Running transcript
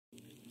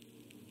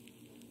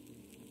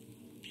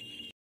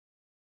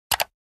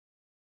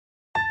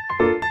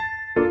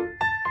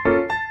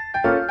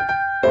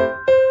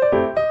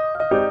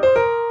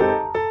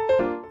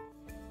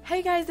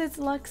it's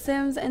Lux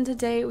Sims, and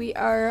today we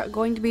are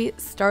going to be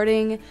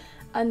starting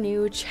a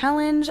new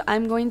challenge.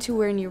 I'm going to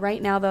warn you right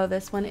now though,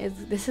 this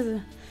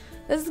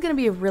is gonna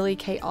be a really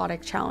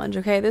chaotic challenge,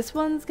 okay? This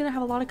one's gonna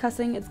have a lot of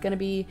cussing, it's gonna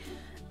be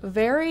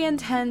very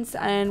intense,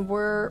 and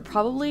we're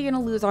probably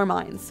gonna lose our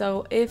minds.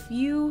 So if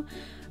you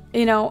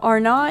are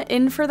not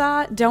in for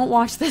that, don't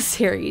watch this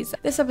series.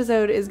 This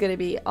episode is gonna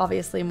be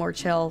obviously more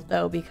chill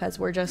though, because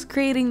we're just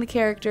creating the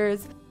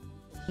characters.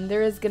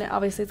 There is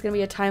obviously it's gonna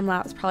be a time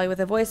lapse, probably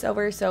with a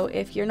voiceover, so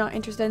if you're not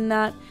interested in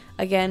that,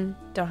 again,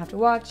 don't have to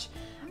watch.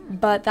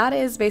 But that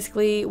is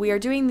basically, we are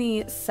doing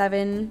the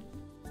 7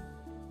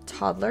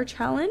 toddler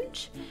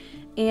challenge,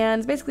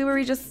 and basically where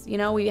we just,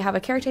 we have a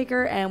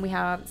caretaker and we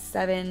have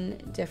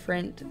 7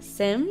 different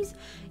Sims.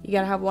 You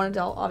gotta have one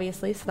adult,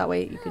 obviously, so that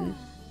way you can,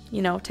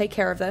 take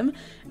care of them.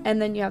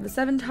 And then you have the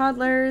 7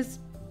 toddlers,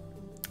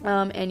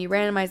 and you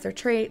randomize their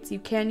traits. You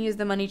can use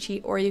the money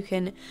cheat, or you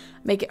can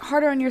make it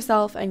harder on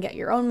yourself and get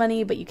your own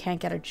money, but you can't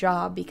get a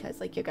job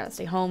because you gotta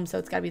stay home, so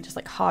it's gotta be just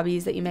like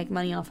hobbies that you make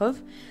money off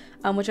of,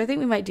 which I think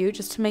we might do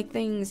just to make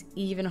things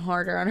even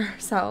harder on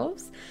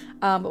ourselves.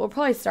 But we'll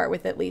probably start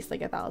with at least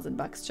like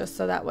 $1,000, just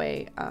so that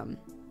way,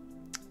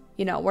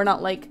 we're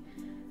not like,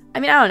 I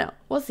don't know.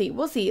 We'll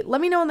see.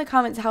 Let me know in the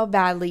comments how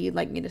badly you'd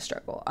like me to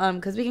struggle,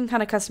 because we can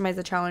kind of customize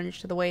the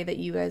challenge to the way that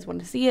you guys want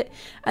to see it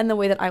and the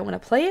way that I want to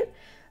play it.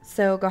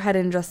 So go ahead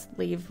and just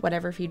leave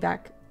whatever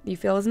feedback you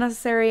feel is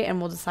necessary, and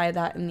we'll decide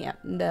that in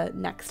the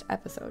next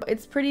episode.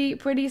 It's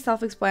pretty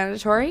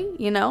self-explanatory,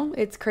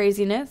 it's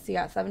craziness. You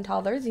got 7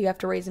 toddlers, you have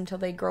to raise them till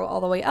they grow all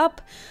the way up,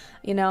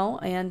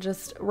 and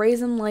just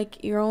raise them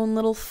like your own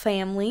little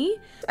family.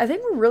 I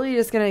think we're really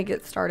just gonna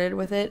get started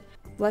with it.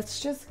 Let's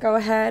just go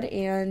ahead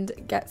and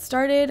get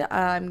started.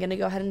 I'm gonna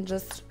go ahead and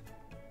just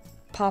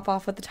pop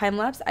off with the time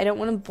lapse. I don't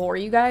want to bore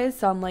you guys,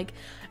 so I'm like,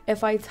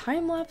 if I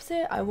time lapse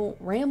it, I won't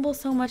ramble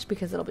so much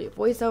because it'll be a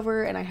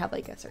voiceover and I have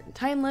like a certain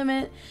time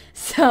limit.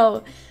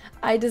 So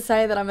I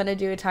decided that I'm gonna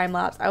do a time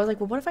lapse. I was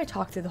like, well, what if I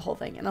talk through the whole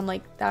thing? And I'm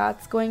like,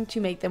 that's going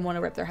to make them want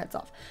to rip their heads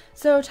off.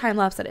 So time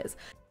lapse it is.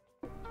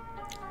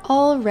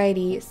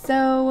 Alrighty,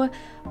 so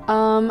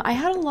I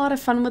had a lot of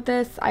fun with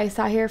this. I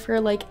sat here for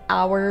like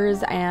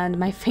hours and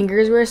my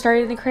fingers were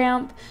starting to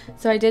cramp,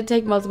 so I did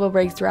take multiple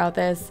breaks throughout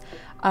this.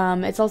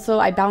 It's also,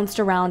 I bounced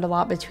around a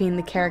lot between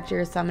the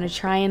characters, so I'm going to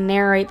try and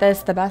narrate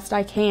this the best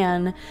I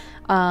can,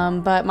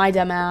 but my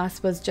dumb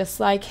ass was just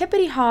like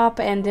hippity hop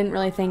and didn't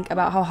really think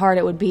about how hard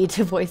it would be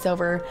to voice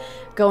over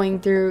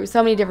going through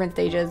so many different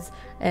stages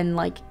and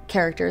like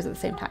characters at the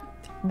same time.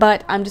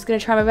 But I'm just going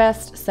to try my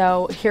best,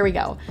 so here we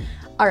go.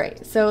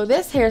 Alright, so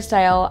this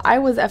hairstyle,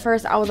 at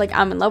first I was like,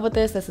 I'm in love with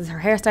this is her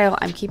hairstyle,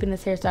 I'm keeping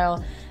this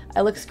hairstyle,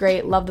 it looks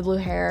great, love the blue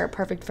hair,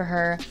 perfect for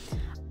her.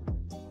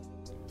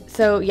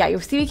 So yeah,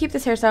 you'll see me keep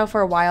this hairstyle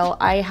for a while.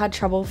 I had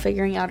trouble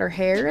figuring out her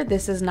hair.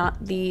 This is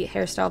not the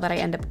hairstyle that I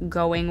end up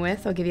going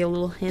with. I'll give you a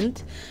little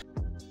hint.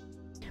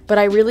 But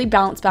I really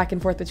bounced back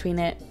and forth between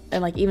it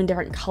and like even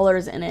different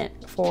colors in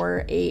it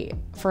for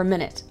a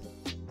minute.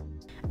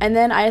 And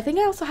then I think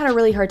I also had a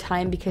really hard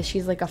time because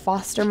she's like a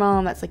foster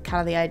mom. That's like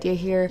kind of the idea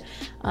here.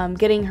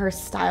 Getting her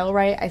style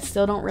right. I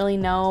still don't really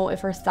know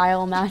if her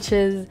style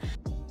matches.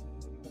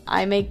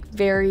 I make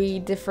very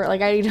different,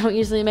 like I don't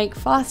usually make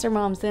foster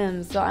mom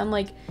Sims, so I'm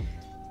like,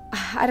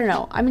 I don't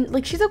know.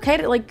 Like she's okay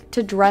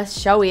to dress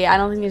showy. I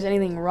don't think there's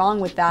anything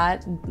wrong with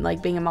that,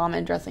 like being a mom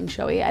and dressing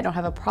showy. I don't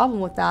have a problem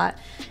with that.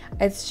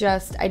 It's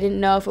just I didn't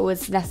know if it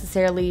was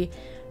necessarily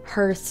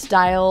her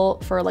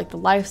style for like the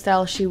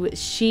lifestyle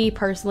she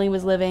personally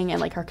was living and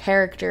like her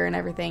character and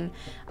everything.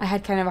 I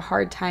had kind of a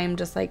hard time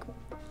just like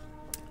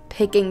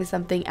picking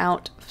something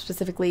out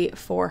specifically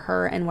for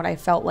her and what I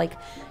felt like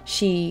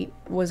she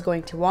was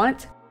going to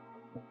want.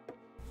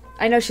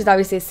 I know she's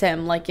obviously a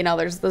Sim, like,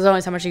 there's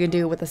only so much you can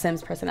do with a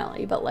Sim's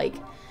personality, but like,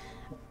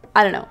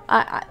 I don't know.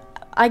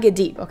 I get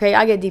deep, okay?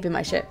 I get deep in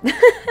my shit.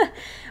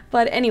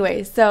 But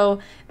anyway, so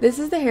this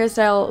is the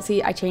hairstyle.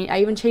 See, I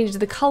even changed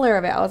the color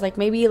of it. I was like,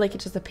 maybe like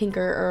it's just a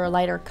pinker or a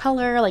lighter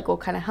color, like will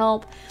kind of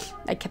help.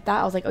 I kept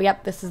that. I was like, oh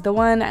yep, this is the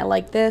one. I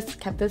like this.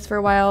 Kept this for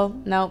a while.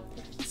 No,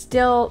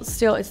 still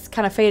it's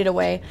kind of faded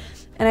away.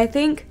 And I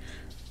think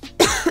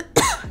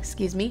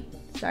excuse me,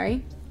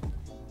 sorry.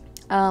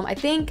 I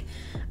think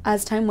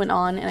as time went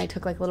on and I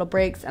took like little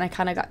breaks and I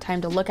kind of got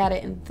time to look at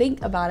it and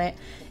think about it,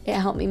 it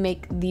helped me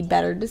make the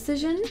better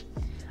decision.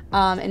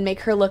 And make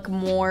her look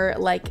more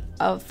like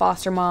a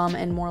foster mom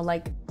and more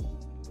like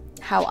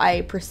how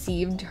I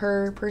perceived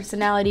her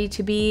personality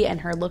to be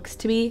and her looks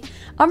to be.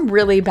 I'm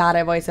really bad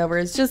at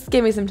voiceovers. Just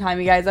give me some time,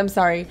 you guys. I'm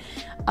sorry.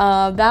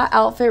 That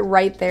outfit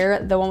right there,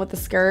 the one with the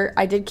skirt,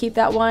 I did keep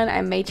that one. I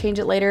may change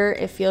it later.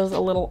 It feels a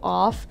little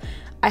off.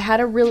 Like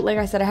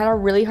I said, I had a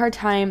really hard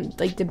time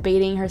like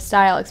debating her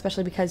style,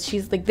 especially because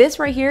she's like this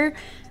right here.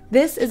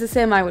 This is a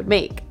Sim I would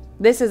make.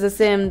 This is a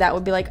Sim that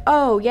would be like,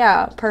 oh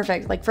yeah,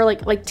 perfect. Like for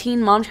like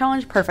teen mom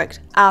challenge, perfect.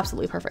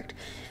 Absolutely perfect.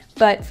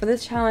 But for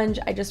this challenge,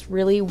 I just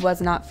really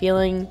was not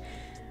feeling,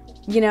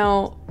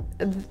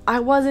 I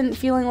wasn't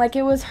feeling like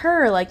it was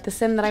her, like the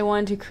Sim that I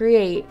wanted to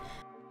create.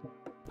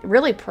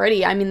 really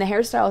pretty. I mean, the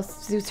hairstyle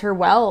suits her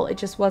well. It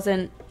just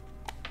wasn't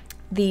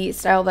the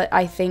style that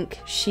I think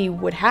she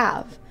would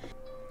have.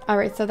 All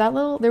right, so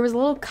there was a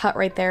little cut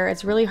right there.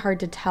 It's really hard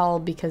to tell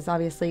because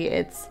obviously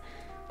it's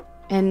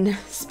in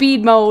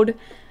speed mode,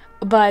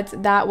 but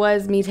that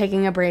was me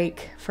taking a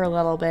break for a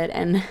little bit,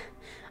 and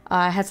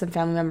I had some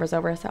family members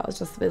over, so I was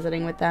just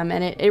visiting with them,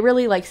 and it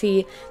really, like,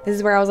 see, this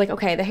is where I was like,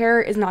 okay, the hair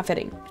is not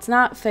fitting. It's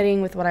not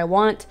fitting with what I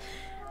want.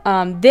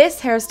 This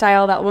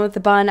hairstyle, that one with the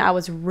bun, I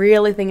was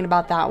really thinking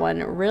about that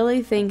one,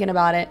 really thinking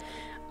about it.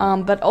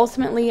 But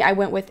ultimately, I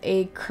went with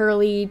a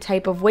curly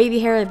type of wavy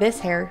hair. This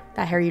hair,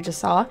 that hair you just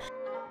saw,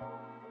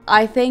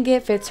 I think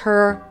it fits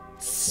her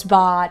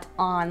spot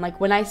on.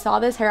 Like, when I saw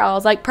this hair, I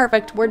was like,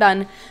 perfect, we're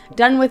done.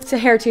 Done with the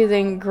hair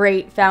choosing.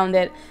 Great, found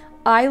it.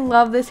 I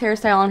love this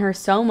hairstyle on her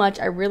so much.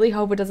 I really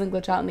hope it doesn't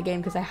glitch out in the game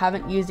because I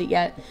haven't used it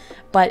yet.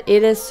 But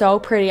it is so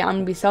pretty. I'm going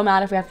to be so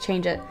mad if we have to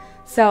change it.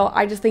 So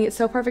I just think it's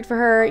so perfect for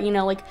her. You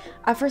know, like,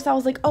 at first I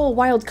was like, oh,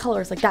 wild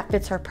colors. Like, that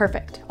fits her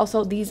perfect.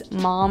 Also, these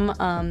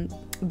mom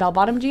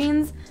bell-bottom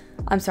jeans,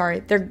 I'm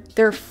sorry, they're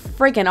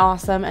freaking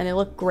awesome, and they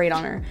look great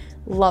on her.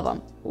 Love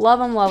them. Love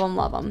them, love them,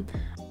 love them.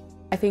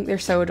 I think they're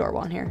so adorable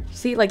on here.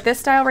 See, like, this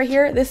style right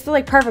here, this is,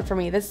 like, perfect for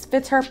me. This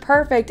fits her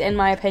perfect, in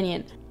my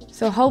opinion.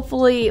 So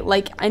hopefully,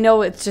 like, I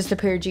know it's just a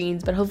pair of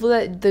jeans, but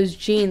hopefully those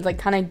jeans, like,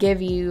 kind of give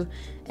you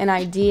an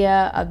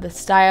idea of the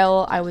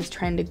style I was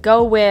trying to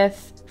go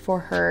with for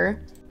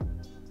her.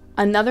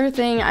 Another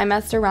thing I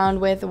messed around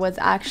with was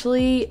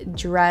actually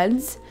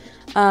dreads.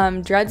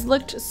 Dreads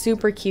looked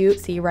super cute.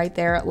 See right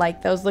there,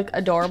 like, those look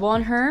adorable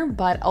on her,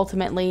 but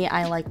ultimately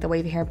I like the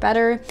wavy hair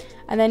better.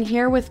 And then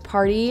here with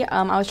Party,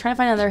 I was trying to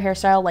find another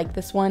hairstyle like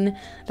this one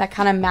that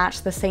kind of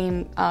matched the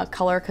same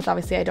color, because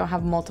obviously I don't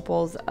have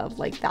multiples of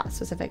like that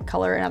specific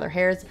color in other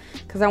hairs,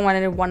 because I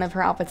wanted one of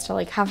her outfits to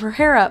like have her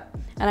hair up.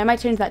 And I might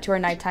change that to her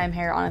nighttime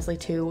hair, honestly,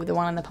 too. The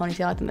one on the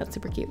ponytail, I think that's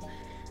super cute.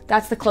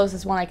 That's the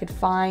closest one I could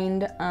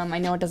find. I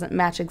know it doesn't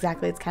match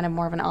exactly. It's kind of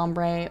more of an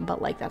ombre, but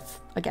like that's,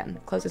 again,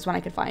 closest one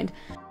I could find.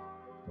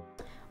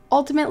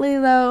 Ultimately,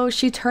 though,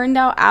 she turned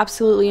out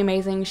absolutely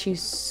amazing.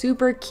 She's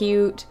super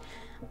cute.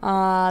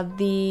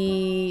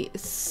 The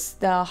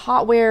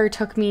hot wear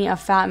took me a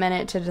fat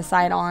minute to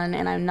decide on,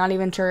 and I'm not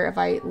even sure if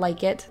I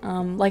like it.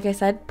 Like I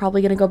said,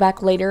 probably gonna go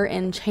back later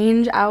and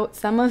change out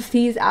some of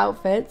these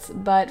outfits,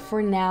 but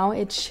for now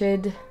it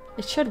should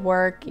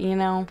work, you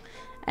know.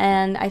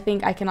 And I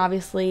think I can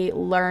obviously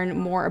learn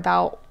more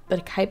about the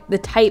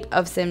type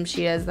of sim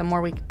she is the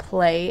more we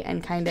play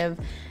and kind of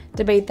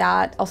debate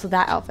that. Also,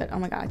 that outfit, oh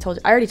my god,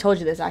 I already told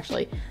you this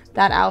actually.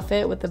 That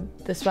outfit with the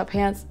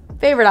sweatpants,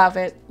 favorite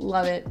outfit,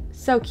 love it,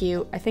 so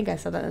cute. I think I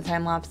said that in the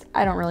time lapse,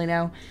 I don't really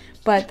know,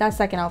 but that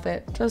second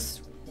outfit,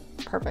 just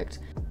perfect.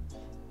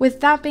 With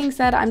that being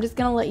said, I'm just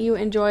gonna let you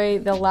enjoy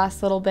the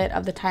last little bit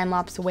of the time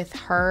lapse with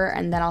her,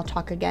 and then I'll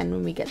talk again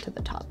when we get to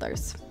the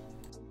toddlers.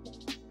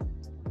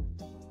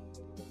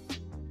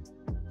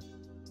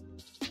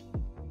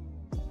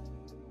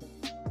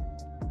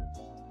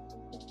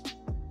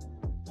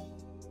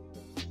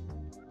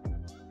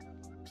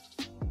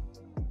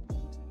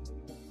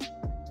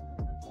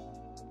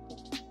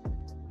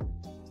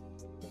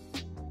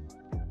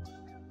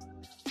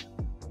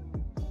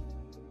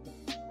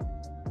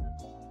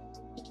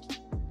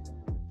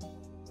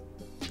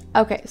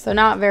 Okay, so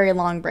not very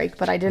long break,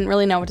 but I didn't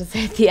really know what to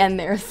say at the end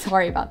there.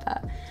 Sorry about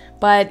that.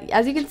 But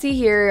as you can see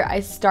here, I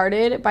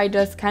started by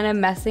just kind of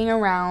messing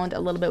around a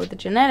little bit with the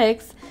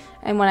genetics.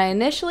 And when I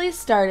initially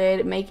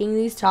started making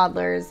these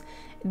toddlers,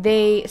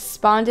 they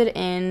spawned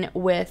in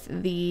with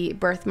the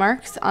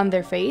birthmarks on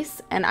their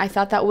face. And I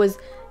thought that was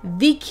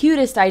the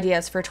cutest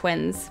ideas for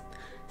twins.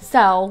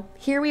 So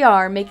here we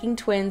are making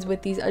twins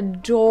with these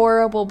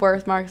adorable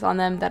birthmarks on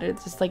them that are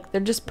just like, they're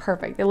just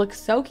perfect. They look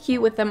so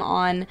cute with them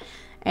on.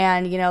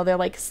 And, you know, they're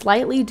like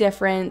slightly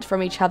different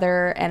from each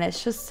other, and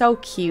it's just so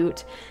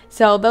cute.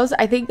 So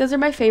I think those are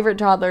my favorite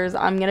toddlers,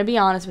 I'm gonna be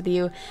honest with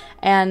you.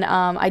 And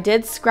I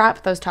did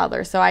scrap those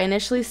toddlers. So I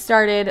initially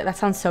started, that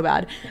sounds so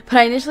bad, but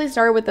I initially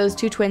started with those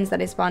two twins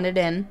that I spawned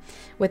in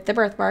with the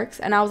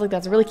birthmarks, and I was like,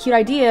 that's a really cute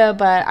idea,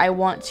 but I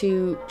want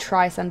to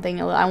try something.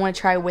 I want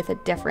to try with a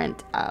different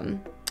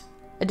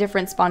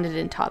spawned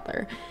in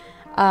toddler.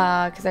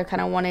 Because I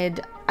kind of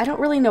wanted, I don't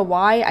really know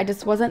why, I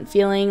just wasn't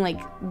feeling like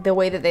the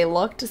way that they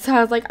looked, so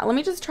I was like, let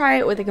me just try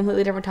it with a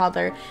completely different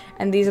toddler,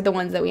 and these are the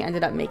ones that we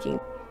ended up making.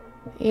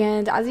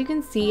 And as you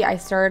can see, I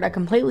started a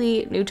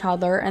completely new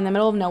toddler in the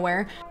middle of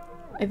nowhere.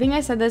 I think I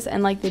said this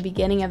in like the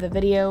beginning of the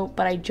video,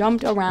 but I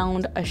jumped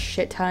around a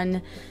shit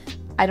ton.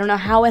 I don't know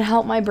how it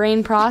helped my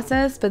brain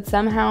process, but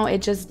somehow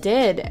it just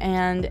did,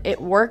 and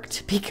it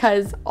worked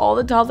because all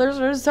the toddlers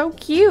are so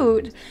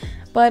cute.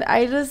 But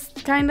I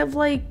just kind of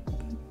like,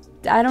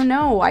 I don't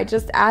know, I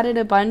just added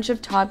a bunch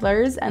of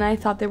toddlers and I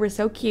thought they were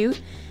so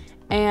cute.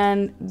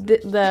 And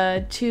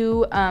the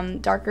two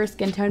darker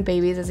skin tone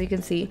babies, as you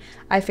can see,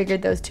 I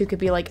figured those two could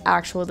be like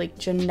actual like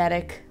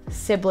genetic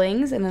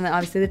siblings, and then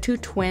obviously the two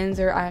twins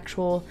are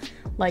actual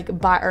like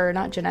or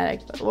not genetic,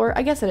 or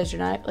I guess it is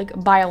genetic,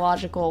 like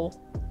biological,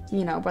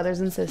 you know, brothers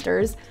and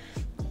sisters.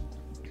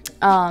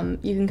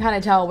 You can kind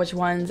of tell which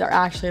ones are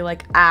actually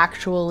like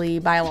actually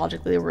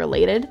biologically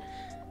related,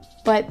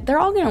 but they're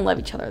all gonna love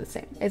each other the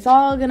same. It's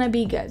all gonna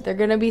be good. They're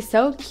gonna be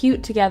so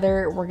cute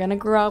together. We're gonna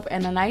grow up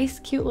in a nice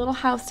cute little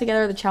house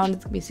together. The challenge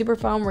is gonna be super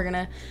fun. We're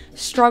gonna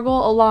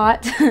struggle a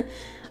lot.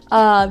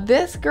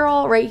 This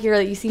girl right here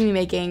that you see me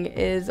making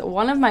is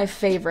one of my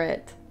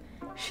favorite.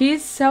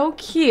 She's so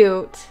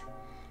cute.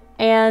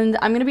 And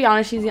I'm going to be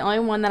honest, she's the only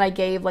one that I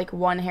gave like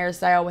one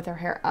hairstyle with her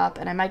hair up.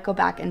 And I might go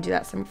back and do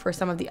that for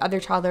some of the other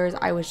toddlers.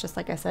 I was just,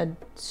 like I said,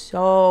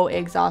 so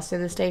exhausted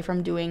this day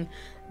from doing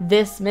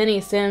this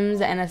many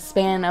Sims in a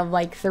span of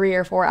like 3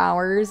 or 4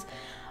 hours.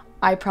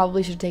 I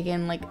probably should have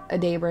taken like a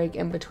day break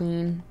in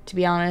between, to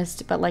be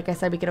honest. But like I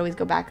said, we could always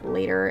go back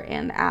later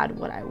and add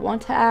what I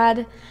want to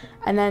add.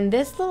 And then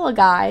this little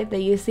guy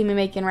that you see me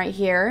making right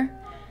here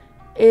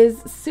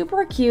is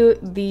super cute.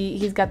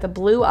 He's got the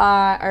blue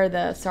eye, or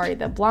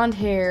the blonde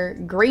hair,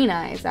 green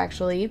eyes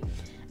actually,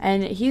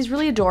 and he's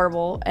really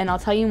adorable, and I'll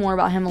tell you more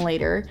about him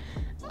later.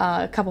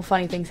 A couple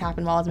funny things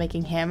happened while I was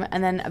making him.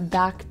 And then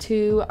back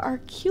to our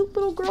cute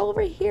little girl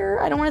over here.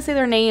 I don't want to say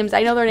their names.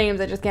 I know their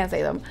names, I just can't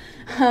say them.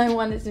 I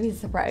want it to be a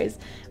surprise.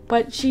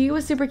 But she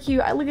was super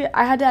cute. I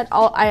added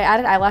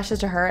eyelashes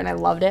to her and I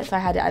loved it, so I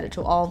had to add it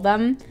to all of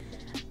them.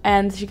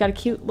 And she got a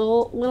cute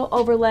little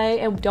overlay.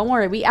 And don't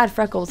worry, we add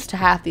freckles to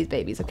half these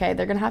babies, okay?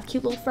 They're gonna have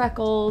cute little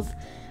freckles.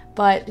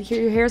 But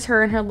here's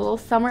her in her little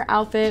summer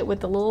outfit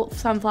with the little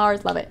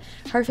sunflowers. Love it.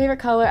 Her favorite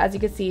color, as you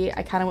can see,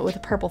 I kind of went with a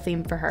purple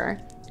theme for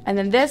her. And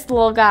then this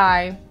little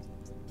guy,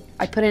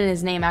 I put in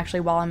his name actually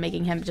while I'm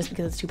making him just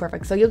because it's too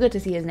perfect. So you'll get to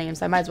see his name,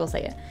 so I might as well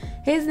say it.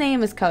 His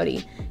name is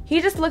Cody. He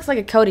just looks like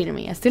a Cody to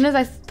me. As soon as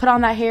I put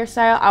on that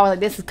hairstyle, I was like,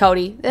 this is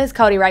Cody. This is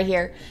Cody right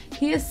here.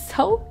 He is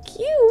so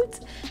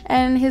cute.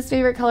 And his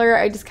favorite color,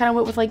 I just kind of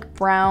went with like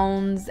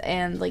browns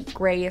and like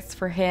grays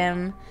for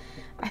him.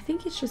 I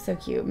think it's just so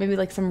cute. Maybe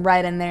like some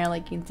red in there,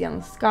 like you can see on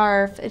the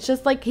scarf. It's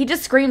just like, he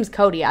just screams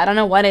Cody. I don't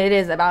know what it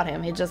is about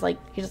him. He just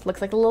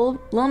looks like a little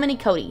mini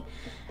Cody.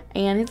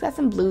 And he's got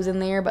some blues in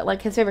there, but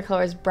like his favorite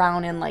color is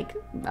brown and like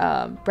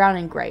brown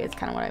and gray is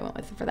kind of what I went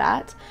with for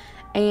that.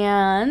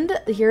 And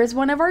here's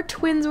one of our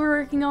twins we're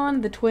working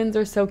on. The twins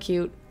are so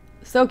cute.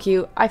 So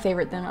cute. I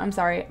favorite them. I'm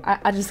sorry.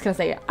 I'm just gonna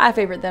say it. I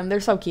favorite them. They're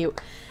so cute.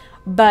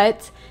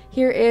 But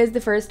here is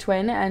the first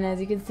twin, and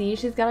as you can see,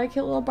 she's got her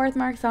cute little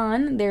birthmarks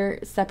on. They're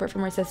separate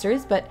from her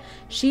sisters, but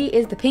she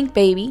is the pink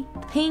baby.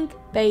 Pink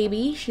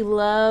baby. She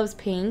loves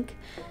pink.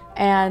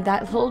 And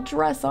that little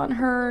dress on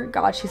her,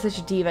 God, she's such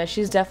a diva.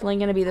 She's definitely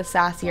going to be the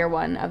sassier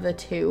one of the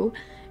two.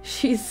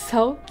 She's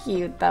so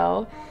cute,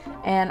 though.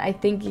 And I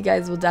think you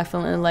guys will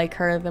definitely like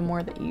her the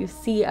more that you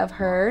see of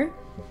her.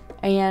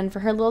 And for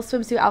her little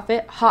swimsuit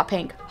outfit, hot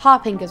pink.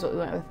 Hot pink is what we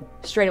went with.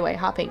 Straight away,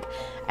 hot pink.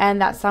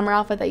 And that summer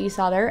outfit that you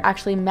saw there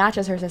actually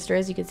matches her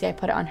sister's. You can see I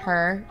put it on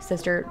her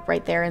sister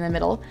right there in the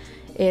middle.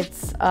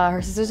 It's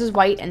her sister's is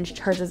white and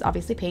hers is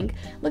obviously pink.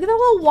 Look at that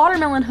little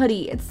watermelon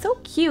hoodie. It's so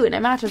cute, and it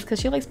matches because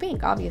she likes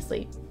pink,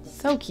 obviously.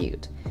 So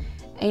cute.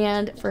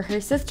 And for her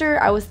sister,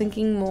 I was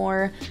thinking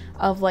more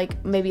of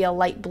like maybe a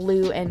light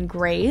blue and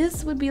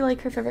grays would be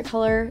like her favorite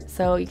color.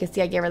 So you can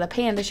see I gave her the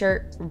panda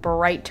shirt,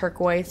 bright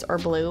turquoise or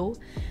blue.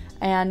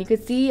 And you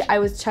could see I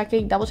was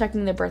double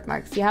checking the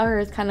birthmarks. See how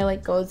hers kind of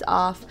like goes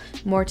off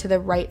more to the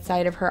right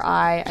side of her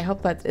eye. I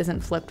hope that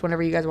isn't flipped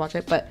whenever you guys watch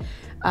it, but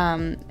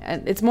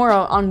it's more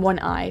on one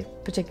eye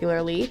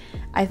particularly.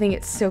 I think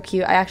it's so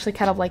cute. I actually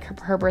kind of like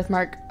her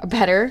birthmark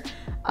better.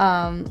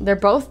 They're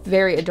both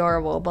very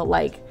adorable, but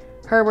like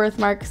her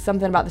birthmark,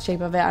 something about the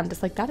shape of it, I'm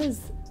just like, that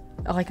is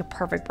like a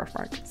perfect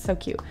birthmark. So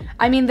cute.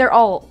 I mean, they're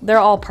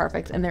all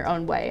perfect in their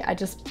own way. I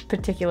just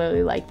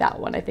particularly like that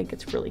one. I think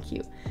it's really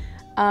cute.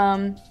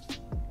 And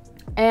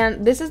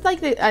this is like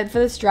for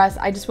this dress,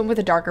 I just went with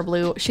a darker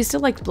blue. She still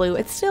likes blue.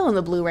 It's still in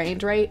the blue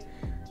range, right?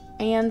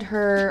 And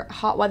her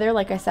hot weather,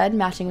 like I said,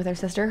 matching with her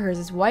sister. Hers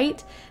is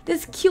white.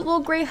 This cute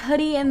little gray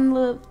hoodie and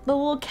the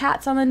little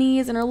cats on the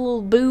knees and her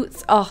little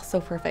boots. Oh, so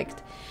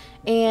perfect.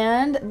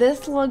 And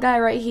this little guy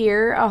right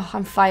here. Oh,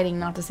 I'm fighting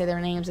not to say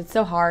their names. It's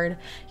so hard.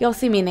 You'll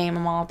see me name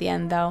them all at the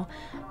end though.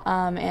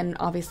 And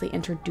obviously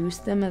introduce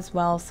them as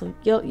well. So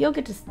you'll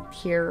get to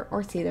hear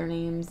or see their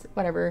names,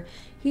 whatever.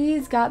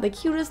 He's got the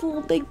cutest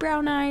little big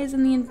brown eyes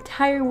in the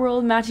entire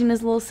world, matching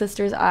his little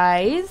sister's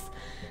eyes.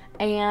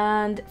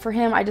 And for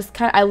him, I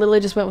literally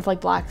just went with like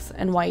blacks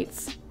and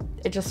whites.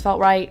 It just felt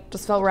right.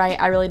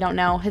 I really don't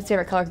know. His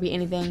favorite color could be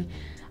anything.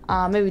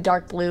 Maybe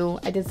dark blue.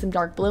 I did some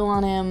dark blue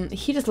on him.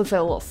 He just looks like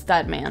a little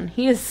stud, man.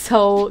 He is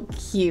so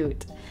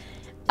cute.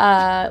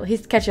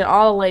 He's catching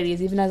all the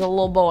ladies, even as a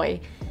little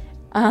boy.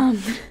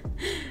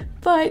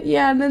 But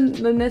yeah, and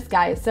then this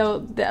guy. So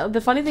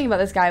the funny thing about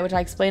this guy, which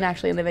I explained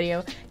actually in the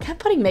video, kept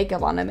putting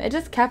makeup on him. It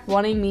just kept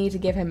wanting me to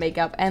give him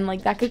makeup, and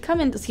like that could come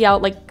in to see how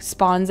it like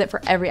spawns it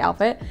for every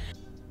outfit.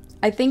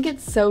 I think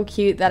it's so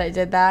cute that I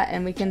did that,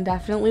 and we can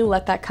definitely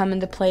let that come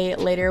into play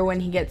later when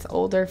he gets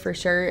older for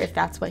sure, if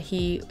that's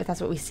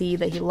what we see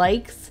that he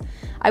likes.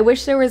 I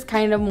wish there was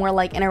kind of more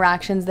like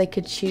interactions they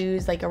could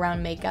choose like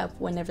around makeup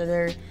whenever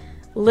they're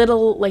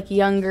little like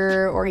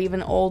younger or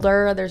even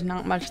older, there's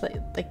not much like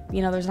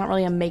you know, there's not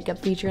really a makeup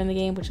feature in the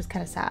game, which is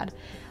kind of sad.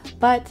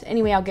 But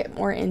anyway, I'll get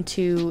more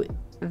into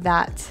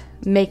that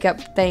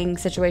makeup thing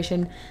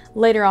situation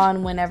later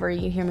on whenever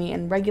you hear me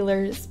in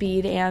regular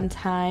speed and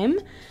time.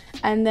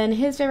 And then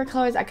his favorite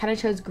colors, I kind of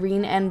chose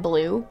green and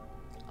blue.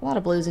 A lot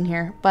of blues in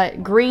here,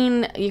 but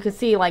green, you could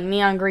see like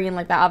neon green,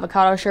 like that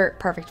avocado shirt,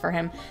 perfect for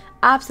him.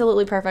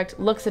 Absolutely perfect.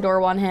 Looks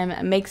adorable on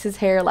him. Makes his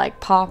hair like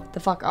pop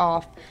the fuck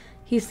off.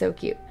 He's so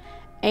cute.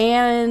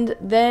 And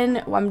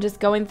then I'm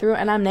just going through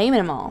and I'm naming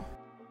them all.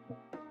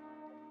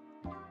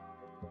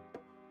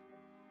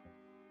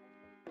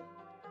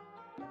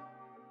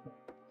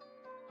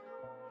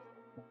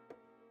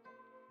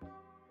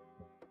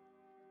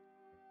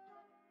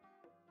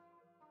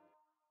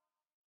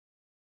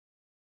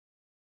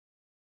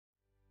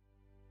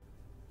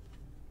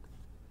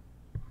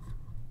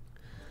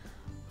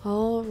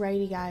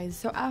 Alrighty guys,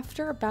 so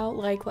after about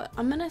like,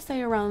 I'm gonna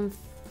say around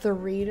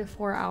 3 to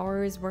 4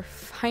 hours, we're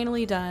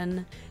finally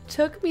done.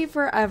 Took me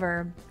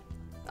forever.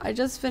 I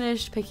just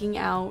finished picking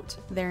out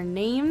their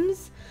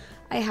names.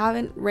 I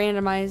haven't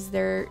randomized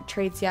their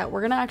traits yet.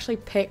 We're gonna actually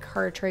pick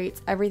her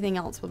traits. Everything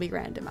else will be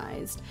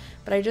randomized.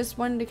 But I just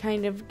wanted to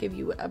kind of give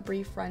you a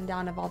brief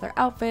rundown of all their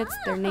outfits,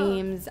 their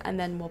names, and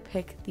then we'll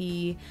pick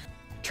the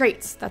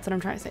traits. That's what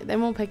I'm trying to say.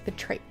 Then we'll pick the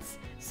traits.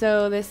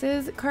 So this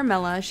is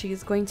Carmela.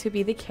 She's going to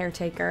be the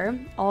caretaker.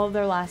 All of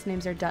their last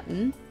names are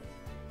Dutton.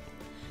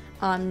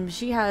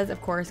 She has,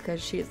 of course,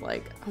 because she's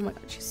like, oh my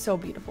god, she's so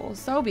beautiful,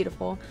 so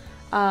beautiful.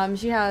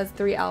 She has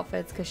 3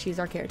 outfits because she's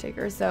our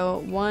caretaker.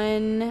 So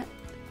 1, I'm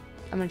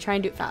gonna try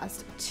and do it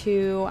fast.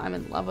 2, I'm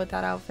in love with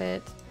that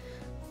outfit.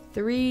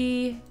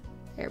 3,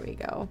 there we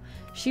go.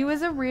 She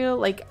was a real,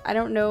 like, I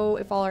don't know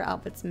if all her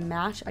outfits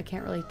match. I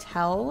can't really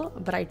tell,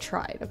 but I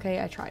tried,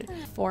 okay? I tried.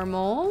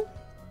 Formal.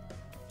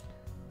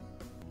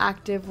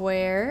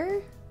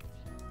 Activewear.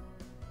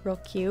 Real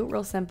cute,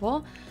 real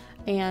simple.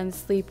 And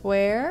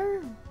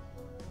sleepwear.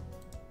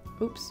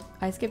 Oops,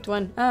 I skipped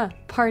one.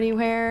 Party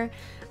wear.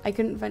 I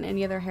couldn't find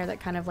any other hair that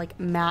kind of like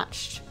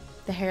matched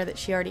the hair that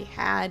she already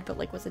had, but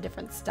like was a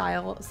different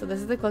style. So this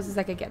is the closest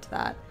I could get to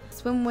that.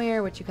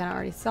 Swimwear, which you kind of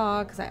already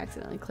saw because I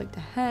accidentally clicked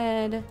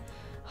ahead.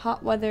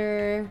 Hot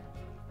weather,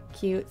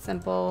 cute,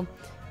 simple,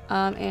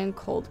 and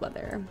cold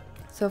weather.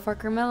 So for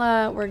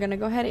Carmela, we're gonna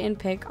go ahead and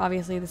pick,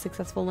 obviously, the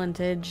successful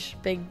lineage,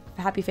 big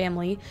happy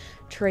family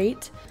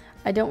trait.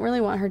 I don't really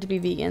want her to be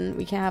vegan.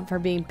 We can't have her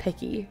being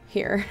picky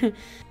here.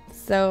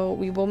 So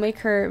we will make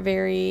her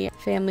very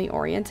family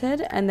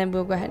oriented, and then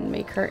we'll go ahead and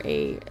make her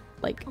a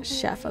like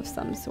chef of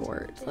some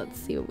sort. Let's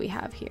see what we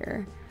have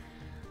here.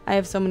 I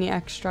have so many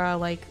extra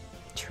like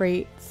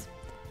traits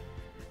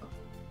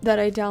that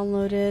I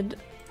downloaded.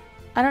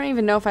 I don't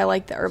even know if I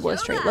like the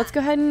herbalist trait. Let's go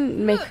ahead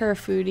and make her a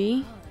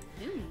foodie.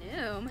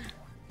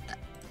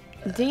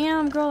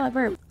 Damn, girl, that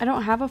burp. I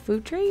don't have a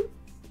food trait? Isn't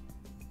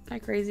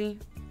that crazy?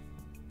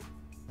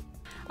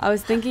 I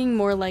was thinking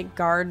more like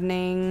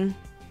gardening.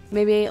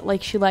 Maybe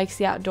like she likes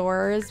the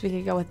outdoors. We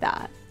could go with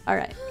that. All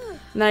right.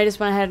 And then I just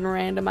went ahead and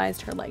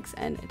randomized her likes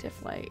and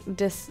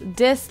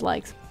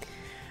dislikes.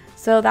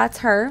 So that's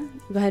her.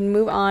 Go ahead and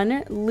move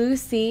on.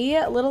 Lucy,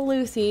 little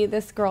Lucy.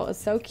 This girl is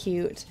so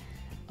cute.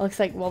 Looks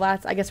like, well,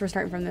 that's, I guess we're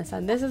starting from this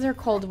end. This is her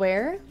cold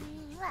wear.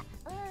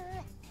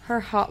 Her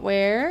hot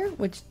wear,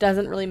 which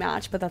doesn't really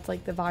match, but that's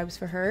like the vibes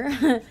for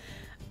her.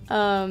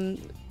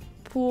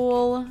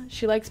 Pool.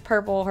 She likes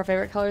purple. Her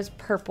favorite color is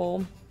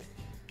purple.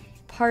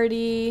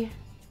 Party.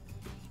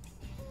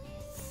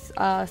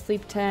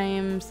 Sleep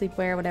time,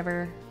 sleepwear,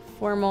 whatever.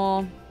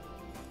 Formal.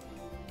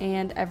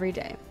 And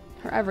everyday.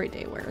 Her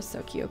everyday wear is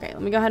so cute. Okay,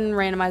 let me go ahead and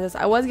randomize this.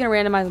 I was going to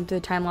randomize them to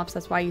the time lapse.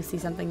 That's why you see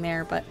something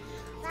there, but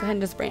let's go ahead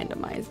and just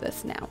randomize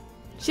this now.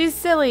 She's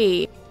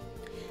silly.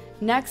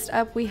 Next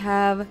up, we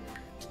have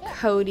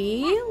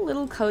Cody,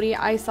 little Cody.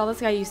 I saw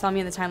this guy, you saw me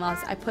in the time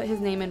lapse. I put his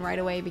name in right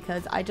away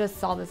because I just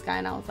saw this guy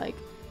and I was like,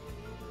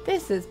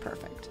 this is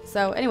perfect.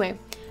 So anyway,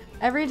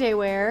 everyday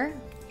wear,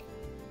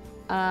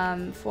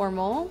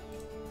 formal,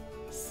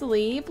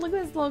 sleep. Look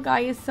at this little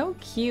guy, he's so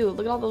cute.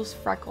 Look at all those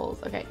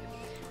freckles. Okay,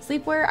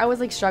 sleepwear, I was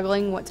like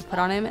struggling what to put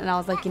on him, and I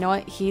was like, you know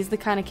what, he's the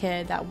kind of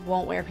kid that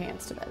won't wear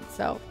pants to bed.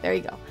 So there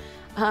you go.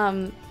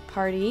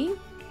 Party,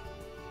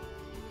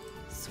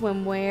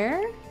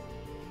 swimwear,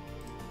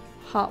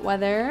 hot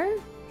weather.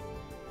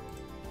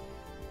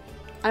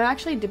 I'm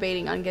actually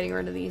debating on getting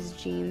rid of these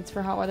jeans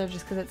for hot weather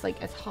just because it's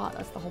like, it's hot.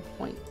 That's the whole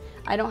point.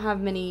 I don't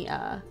have many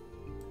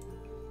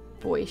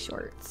boy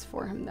shorts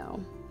for him though.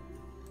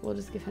 We'll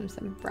just give him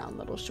some brown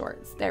little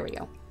shorts. There we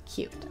go.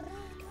 Cute.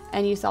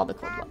 And you saw the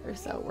cold weather,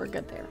 so we're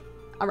good there.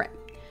 All right.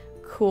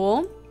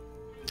 Cool.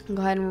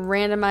 Go ahead and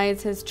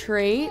randomize his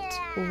trait.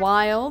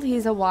 Wild.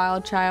 He's a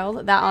wild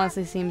child. That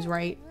honestly seems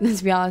right,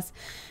 to be honest.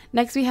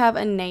 Next we have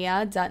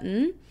Anaya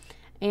Dutton.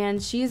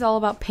 And she's all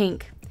about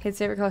pink. His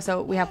favorite color.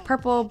 So we have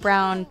purple,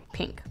 brown,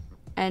 pink.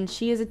 And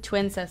she is a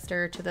twin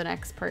sister to the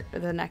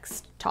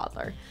next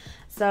toddler.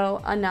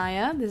 So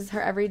Anaya, this is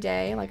her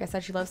everyday. Like I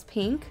said, she loves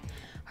pink.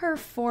 Her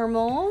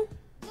formal,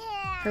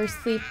 her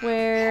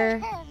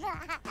sleepwear,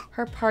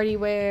 her party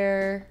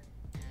wear,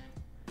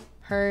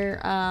 her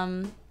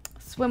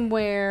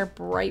swimwear,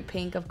 bright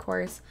pink, of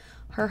course,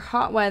 her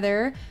hot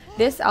weather.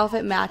 This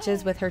outfit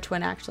matches with her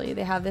twin, actually.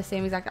 They have the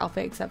same exact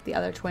outfit, except the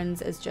other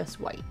twins is just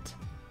white,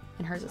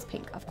 and hers is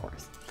pink, of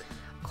course.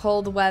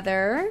 Cold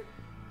weather.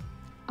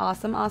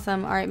 Awesome,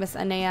 awesome. All right, Miss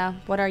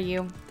Anea, what are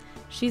you?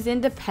 She's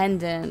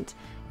independent.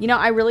 You know,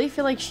 I really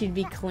feel like she'd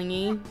be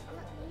clingy,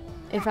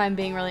 if I'm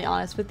being really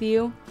honest with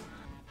you.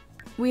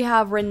 We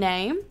have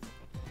Renee.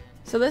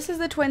 So this is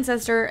the twin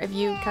sister, if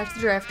you catch the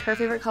drift. Her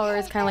favorite color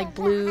is kind of like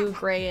blue,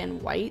 gray,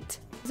 and white.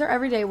 These are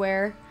everyday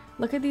wear.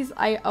 Look at these.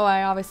 I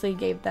obviously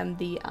gave them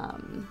the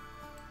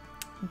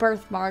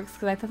birthmarks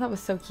because I thought that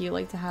was so cute,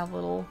 like to have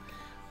little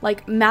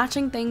like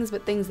matching things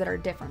but things that are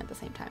different at the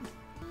same time.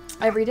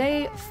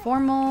 Everyday,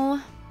 formal,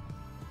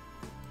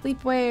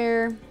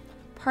 sleepwear,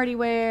 party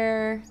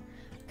wear.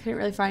 Couldn't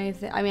really find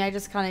anything. I mean, I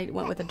just kind of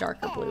went with a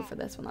darker blue for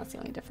this one. That's the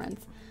only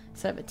difference,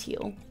 instead of a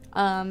teal.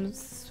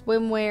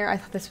 Swimwear. I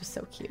thought this was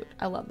so cute.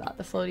 I love that.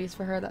 The floaties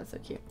for her. That's so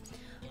cute.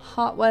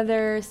 Hot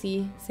weather.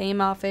 See, same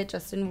outfit,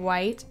 just in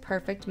white.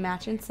 Perfect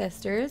matching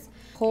sisters.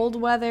 Cold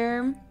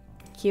weather.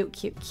 Cute,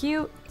 cute,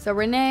 cute. So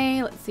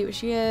Renee, let's see what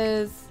she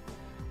is.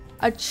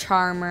 A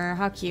charmer.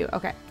 How cute.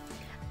 Okay.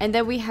 And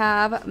then we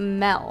have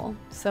Mel.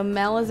 So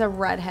Mel is a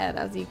redhead,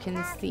 as you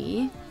can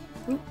see.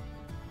 Ooh.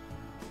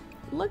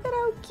 Look at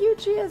how cute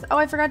she is. Oh,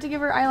 I forgot to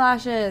give her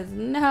eyelashes.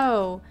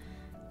 No.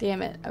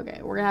 Damn it. Okay,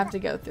 we're gonna have to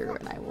go through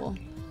and I will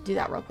do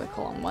that real quick.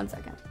 Hold on 1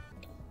 second.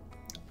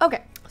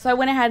 Okay, so I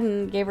went ahead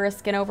and gave her a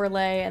skin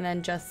overlay and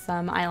then just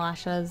some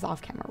eyelashes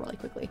off camera really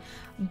quickly.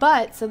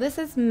 But, so this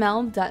is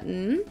Mel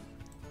Dutton.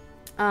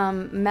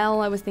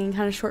 Mel, I was thinking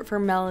kind of short for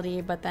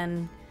Melody, but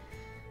then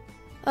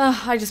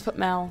I just put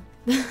Mel.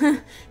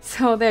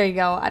 So there you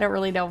go. I don't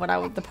really know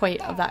what the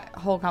point of that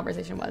whole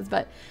conversation was,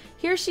 but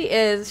here she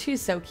is.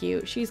 She's so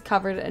cute. She's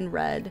covered in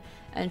red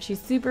and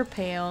she's super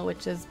pale,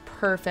 which is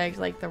perfect.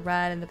 Like the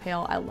red and the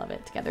pale, I love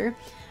it together.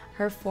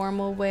 Her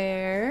formal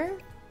wear,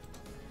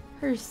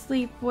 her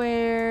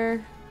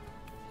sleepwear,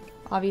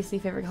 obviously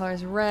favorite color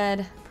is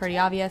red, pretty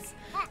obvious.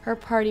 Her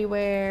party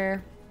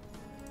wear,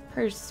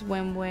 her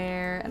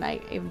swimwear, and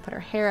I even put her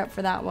hair up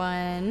for that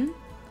one.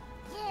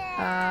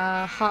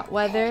 Hot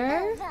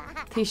weather.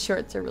 These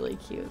shorts are really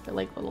cute. They're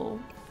like little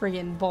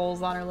friggin'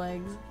 bowls on her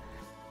legs.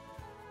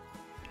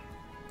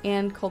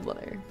 And cold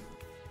weather.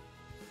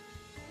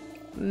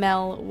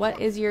 Mel, what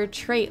is your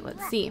trait?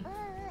 Let's see.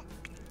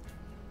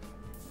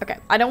 Okay,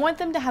 I don't want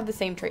them to have the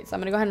same traits, so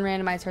I'm gonna go ahead and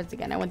randomize hers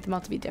again. I want them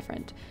all to be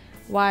different.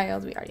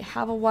 Wild, we already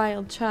have a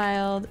wild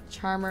child.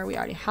 Charmer, we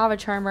already have a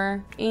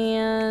charmer.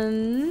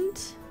 And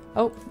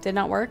oh, did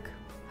not work.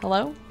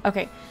 Hello?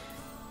 Okay.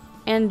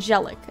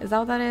 Angelic, is that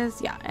what that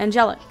is? Yeah,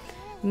 angelic.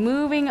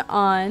 Moving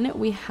on,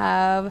 we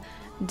have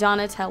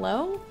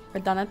Donatello or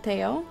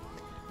Donatello.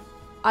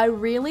 I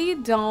really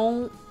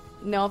don't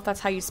know if that's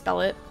how you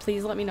spell it.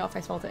 Please let me know if I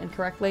spelled it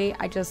incorrectly.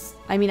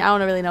 I mean, I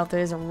don't really know if there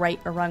is a right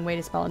or wrong way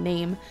to spell a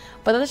name,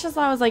 but that's just,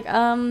 I was like,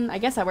 I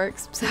guess that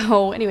works.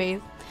 So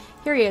anyways,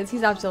 here he is.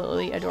 He's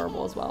absolutely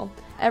adorable as well.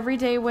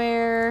 Everyday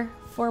wear,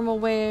 formal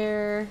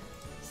wear,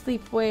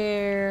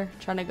 sleepwear.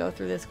 Trying to go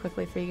through this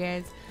quickly for you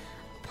guys.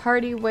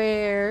 Party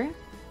wear,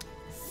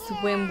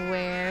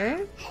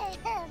 swimwear,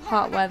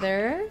 hot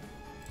weather,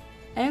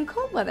 and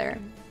cold weather.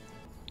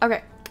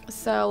 Okay,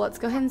 so let's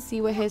go ahead and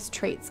see what his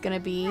trait's gonna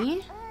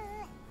be.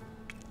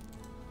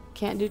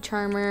 Can't do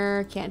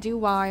charmer, can't do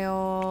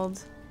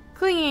wild.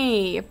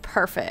 Clingy,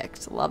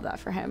 perfect. Love that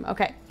for him.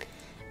 Okay,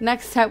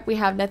 next up we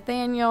have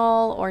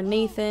Nathaniel or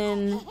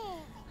Nathan.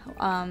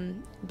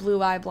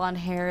 Blue eye, blonde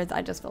hairs.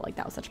 I just felt like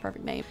that was such a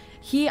perfect name.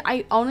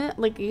 I own it,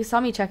 like you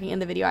saw me checking in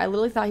the video. I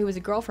literally thought he was a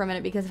girl for a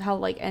minute because of how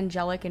like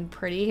angelic and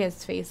pretty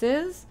his face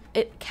is.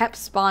 It kept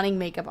spawning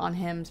makeup on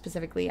him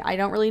specifically. I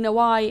don't really know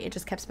why. It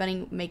just kept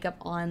spawning makeup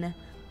on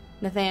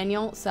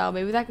Nathaniel. So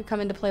maybe that could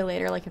come into play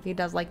later, like if he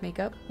does like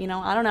makeup. You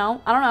know, I don't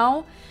know. I don't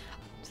know.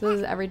 So this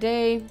is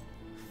everyday,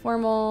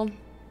 formal,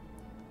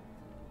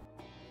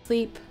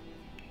 sleep,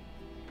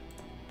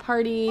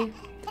 party.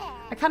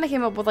 I kind of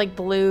came up with like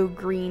blue,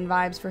 green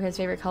vibes for his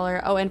favorite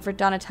color. Oh, and for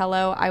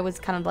Donatello, I was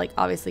kind of like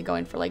obviously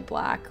going for like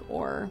black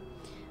or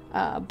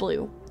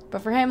blue.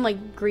 But for him,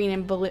 like green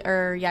and blue,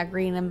 or yeah,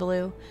 green and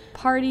blue.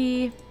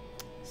 Party,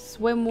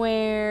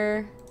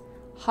 swimwear,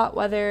 hot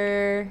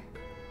weather.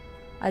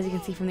 As you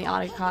can see from the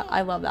avocado,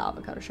 I love the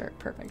avocado shirt.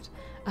 Perfect.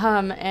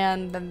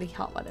 And then the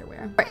hot weather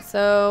wear. All right,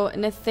 so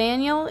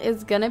Nathaniel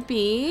is gonna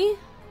be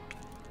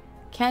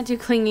can't do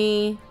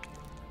clingy,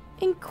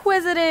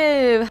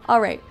 inquisitive. All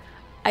right.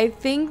 I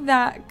think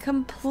that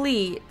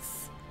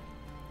completes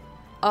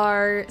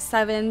our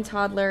 7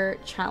 toddler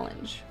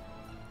challenge.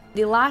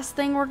 The last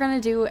thing we're going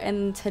to do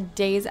in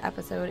today's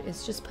episode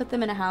is just put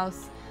them in a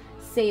house,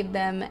 save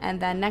them,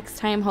 and then next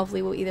time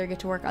hopefully we'll either get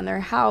to work on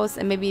their house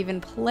and maybe even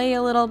play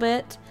a little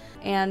bit,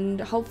 and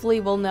hopefully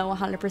we'll know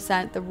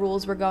 100% the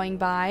rules we're going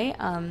by.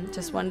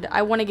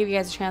 I want to give you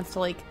guys a chance to,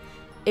 like,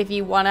 if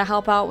you want to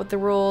help out with the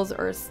rules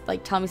or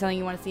like tell me something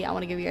you want to see, I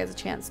want to give you guys a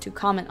chance to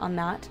comment on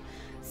that.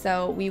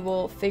 So we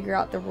will figure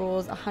out the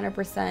rules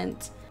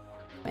 100%.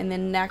 In the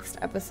next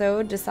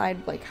episode,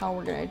 decide like how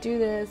we're gonna do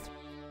this,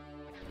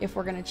 if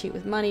we're gonna cheat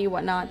with money,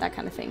 whatnot, that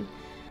kind of thing.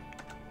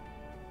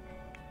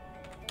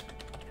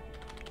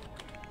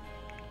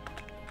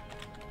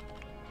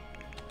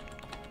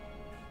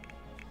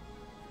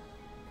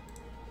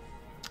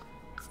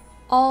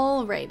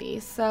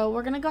 Alrighty, so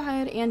we're gonna go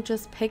ahead and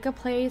just pick a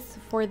place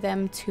for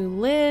them to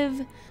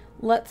live.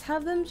 Let's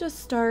have them just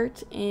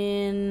start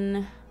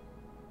in...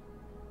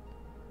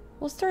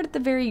 We'll start at the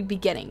very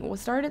beginning. We'll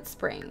start at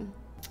spring.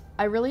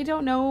 I really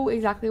don't know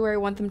exactly where I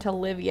want them to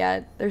live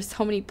yet. There's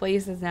so many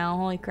places now,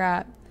 holy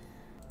crap.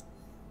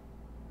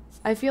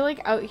 I feel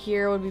like out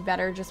here would be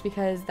better just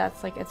because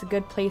that's like, it's a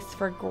good place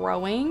for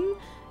growing,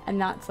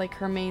 and that's like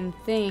her main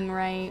thing,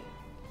 right?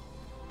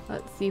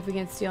 Let's see if we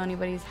can steal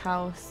anybody's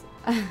house.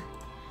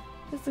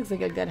 This looks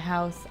like a good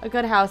house. A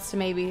good house to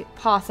maybe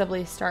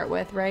possibly start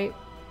with, right?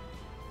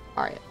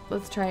 Alright,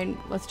 let's try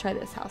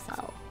this house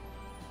out.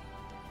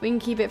 We can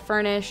keep it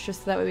furnished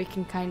just so that way we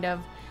can kind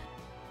of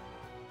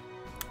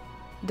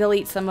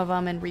delete some of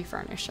them and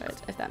refurnish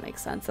it, if that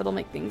makes sense. It'll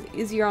make things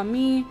easier on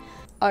me.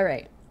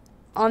 Alright,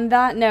 on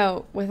that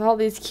note, with all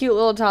these cute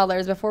little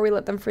toddlers, before we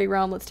let them free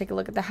roam, let's take a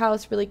look at the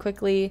house really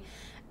quickly,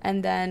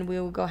 and then we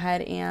will go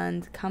ahead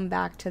and come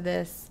back to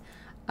this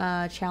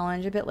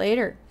challenge a bit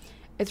later.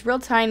 It's real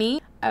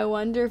tiny. I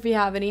wonder if we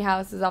have any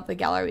houses off the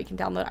gallery we can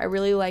download. I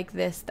really like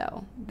this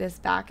though. This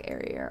back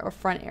area or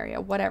front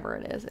area, whatever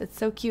it is. It's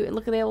so cute. And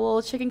look at that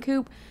little chicken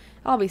coop.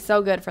 That'll be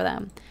so good for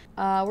them.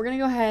 We're going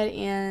to go ahead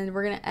and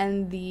we're going to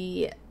end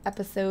the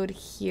episode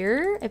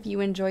here. If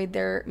you enjoyed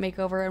their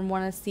makeover and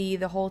want to see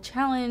the whole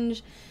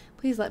challenge,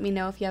 please let me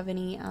know if you have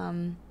any,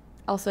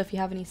 also if you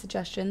have any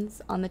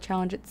suggestions on the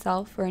challenge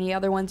itself or any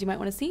other ones you might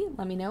want to see,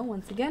 let me know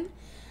once again.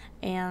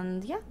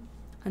 And yeah.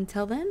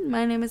 Until then,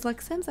 my name is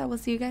Lex Sims. I will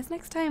see you guys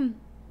next time.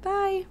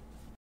 Bye!